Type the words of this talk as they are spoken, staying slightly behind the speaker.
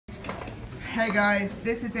Hey guys,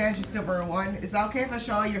 this is Andrew Silver One. Is that okay if I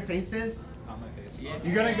show all your faces?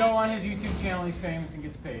 You're gonna go on his YouTube channel, he's famous and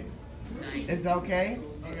gets paid. Is that okay?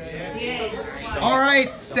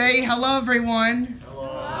 Alright, say hello everyone.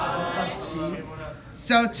 What's up, Chief?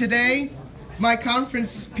 So today, my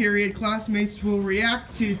conference period classmates will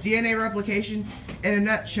react to DNA Replication in a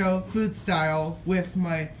nutshell, food style, with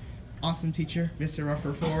my awesome teacher, Mr.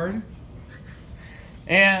 Rutherford.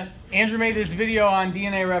 And Andrew made this video on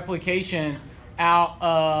DNA replication out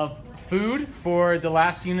of food for the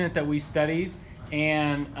last unit that we studied.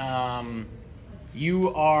 And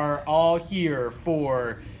you are all here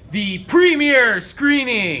for the premiere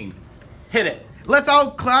screening. Hit it. Let's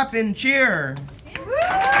all clap and cheer. Are you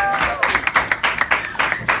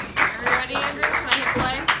ready, Andrew? Can I hit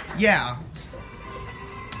play? Yeah.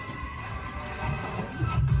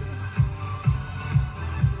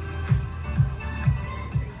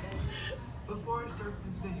 Before I start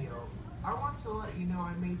this video, I want to let you know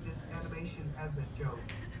I made this animation as a joke.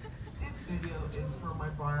 This video is for my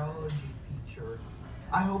biology teacher.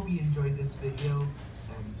 I hope you enjoyed this video,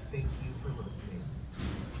 and thank you for listening.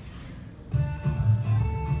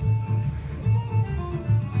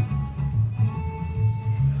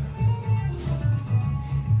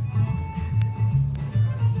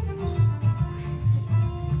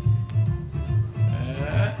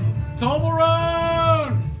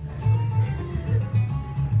 Toblerone!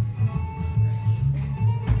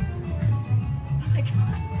 Oh my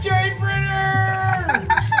god. Jerry Fritter!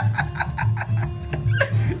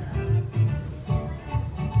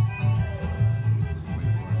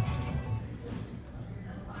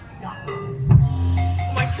 Oh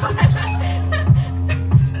my god.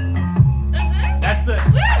 That's it? That's it.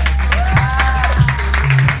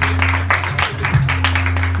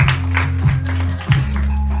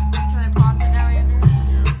 Can I pause it now, Andrew?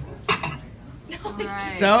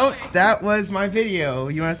 Alright. So, that was my video.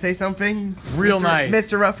 You want to say something? Real Mr. nice.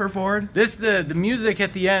 Mr. Rutherford? The music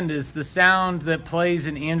at the end is the sound that plays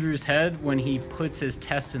in Andrew's head when he puts his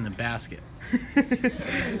test in the basket.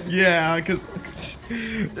 Yeah, because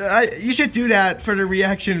you should do that for the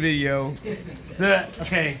reaction video.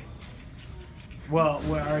 Okay. Well,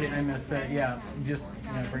 I missed that. Yeah, just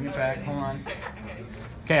bring it back. Hold on.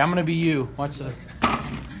 Okay, I'm gonna be you. Watch this.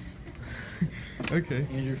 Okay.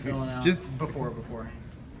 Andrew filling out. Just before.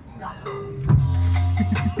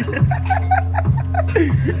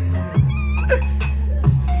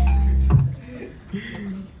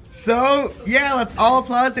 So, yeah, let's all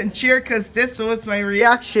applaud and cheer because this was my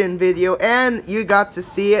reaction video and you got to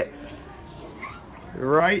see it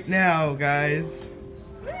right now, guys.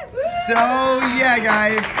 So, yeah,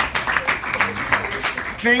 guys.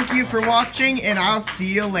 Thank you for watching and I'll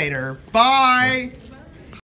see you later. Bye!